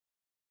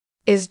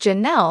Is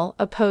Janelle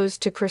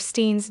opposed to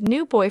Christine's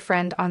new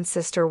boyfriend on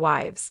Sister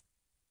Wives?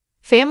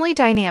 Family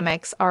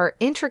dynamics are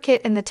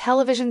intricate in the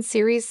television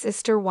series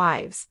Sister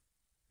Wives.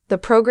 The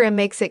program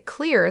makes it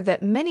clear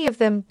that many of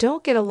them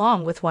don't get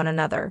along with one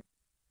another.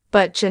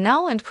 But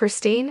Janelle and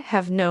Christine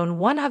have known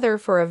one another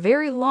for a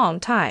very long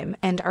time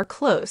and are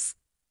close.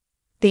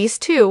 These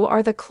two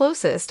are the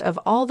closest of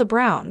all the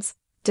Browns,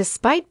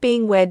 despite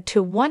being wed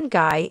to one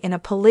guy in a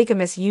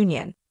polygamous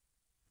union.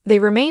 They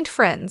remained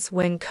friends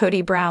when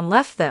Kody Brown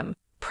left them,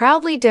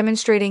 proudly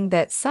demonstrating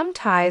that some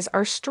ties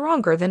are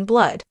stronger than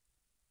blood.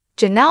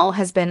 Janelle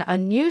has been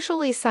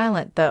unusually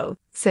silent, though,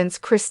 since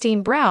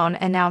Christine Brown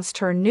announced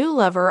her new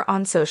lover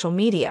on social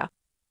media.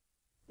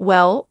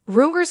 Well,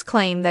 rumors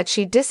claim that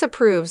she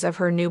disapproves of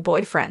her new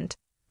boyfriend.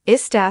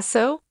 Is that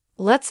so?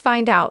 Let's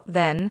find out,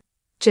 then.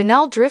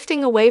 Janelle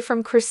drifting away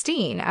from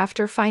Christine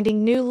after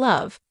finding new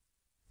love.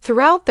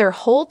 Throughout their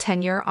whole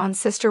tenure on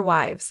Sister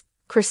Wives,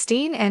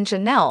 Christine and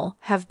Janelle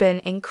have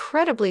been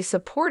incredibly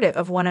supportive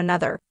of one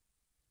another.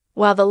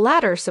 While the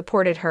latter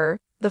supported her,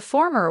 the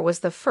former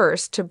was the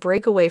first to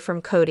break away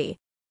from Kody.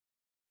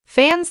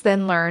 Fans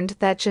then learned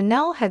that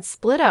Janelle had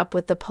split up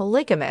with the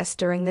polygamist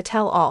during the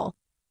tell-all.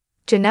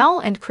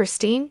 Janelle and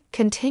Christine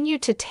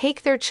continued to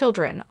take their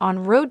children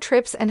on road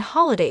trips and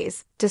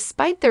holidays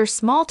despite their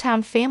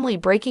small-town family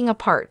breaking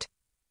apart.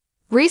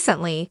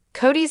 Recently,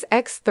 Kody's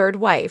ex-third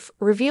wife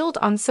revealed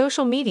on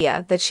social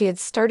media that she had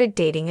started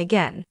dating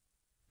again.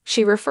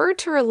 She referred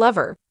to her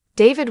lover,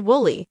 David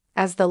Woolley,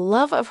 as the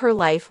love of her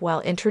life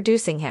while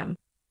introducing him.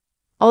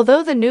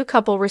 Although the new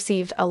couple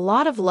received a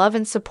lot of love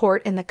and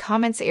support in the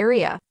comments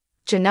area,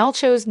 Janelle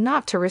chose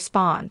not to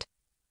respond.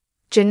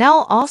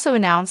 Janelle also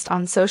announced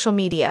on social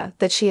media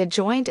that she had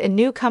joined a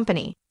new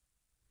company.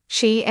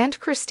 She and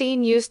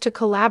Christine used to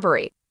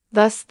collaborate,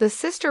 thus the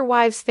Sister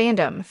Wives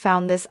fandom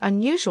found this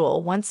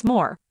unusual once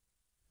more.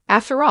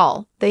 After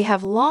all, they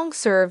have long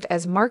served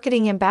as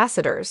marketing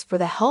ambassadors for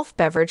the health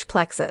beverage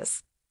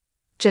Plexus.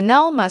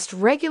 Janelle must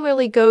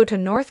regularly go to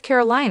North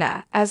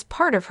Carolina as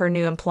part of her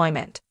new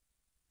employment.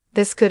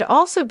 This could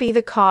also be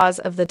the cause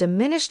of the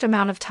diminished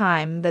amount of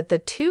time that the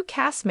two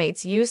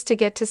castmates used to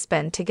get to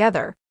spend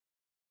together.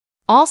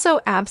 Also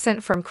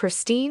absent from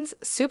Christine's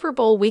Super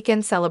Bowl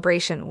weekend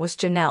celebration was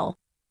Janelle.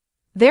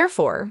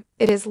 Therefore,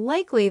 it is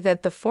likely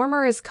that the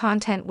former is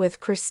content with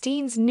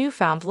Christine's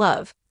newfound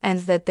love and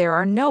that there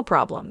are no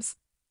problems.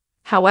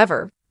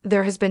 However,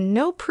 there has been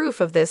no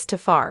proof of this so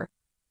far.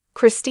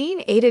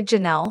 Christine aided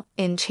Janelle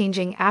in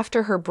changing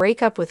after her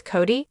breakup with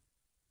Kody.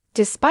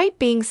 Despite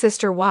being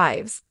sister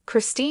wives,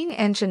 Christine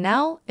and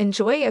Janelle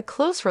enjoy a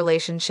close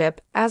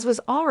relationship, as was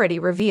already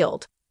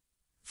revealed.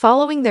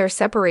 Following their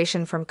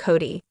separation from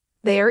Kody,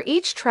 they are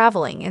each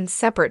traveling in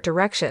separate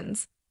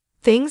directions.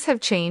 Things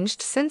have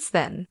changed since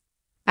then.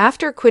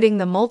 After quitting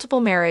the multiple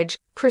marriage,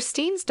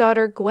 Christine's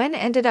daughter Gwen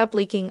ended up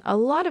leaking a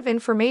lot of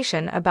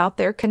information about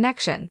their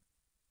connection.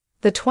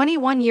 The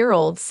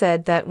 21-year-old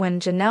said that when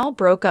Janelle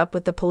broke up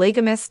with the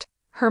polygamist,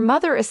 her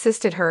mother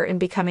assisted her in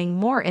becoming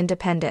more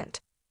independent.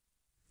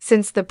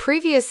 Since the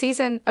previous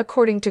season,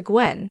 according to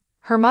Gwen,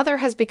 her mother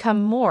has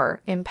become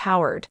more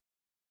empowered.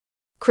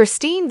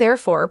 Christine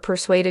therefore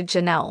persuaded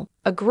Janelle,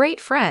 a great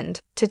friend,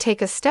 to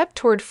take a step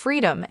toward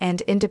freedom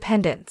and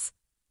independence.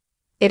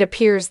 It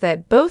appears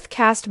that both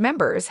cast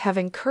members have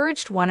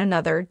encouraged one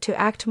another to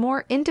act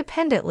more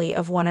independently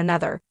of one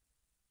another.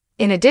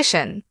 In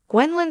addition,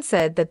 Gwendolyn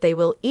said that they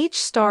will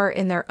each star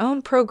in their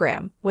own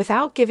program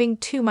without giving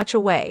too much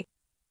away.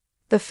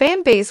 The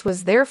fan base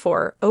was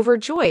therefore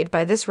overjoyed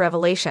by this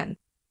revelation.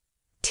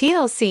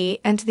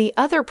 TLC and the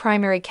other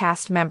primary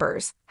cast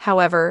members,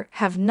 however,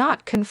 have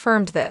not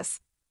confirmed this.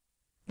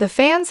 The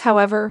fans,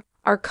 however,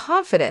 are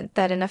confident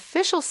that an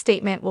official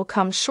statement will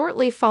come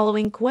shortly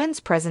following Gwen's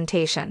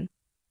presentation.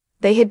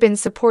 They had been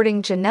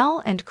supporting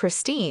Janelle and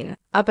Christine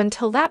up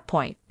until that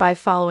point by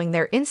following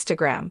their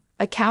Instagram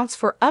accounts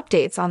for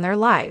updates on their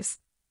lives.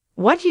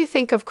 What do you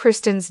think of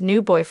Kristen's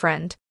new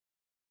boyfriend?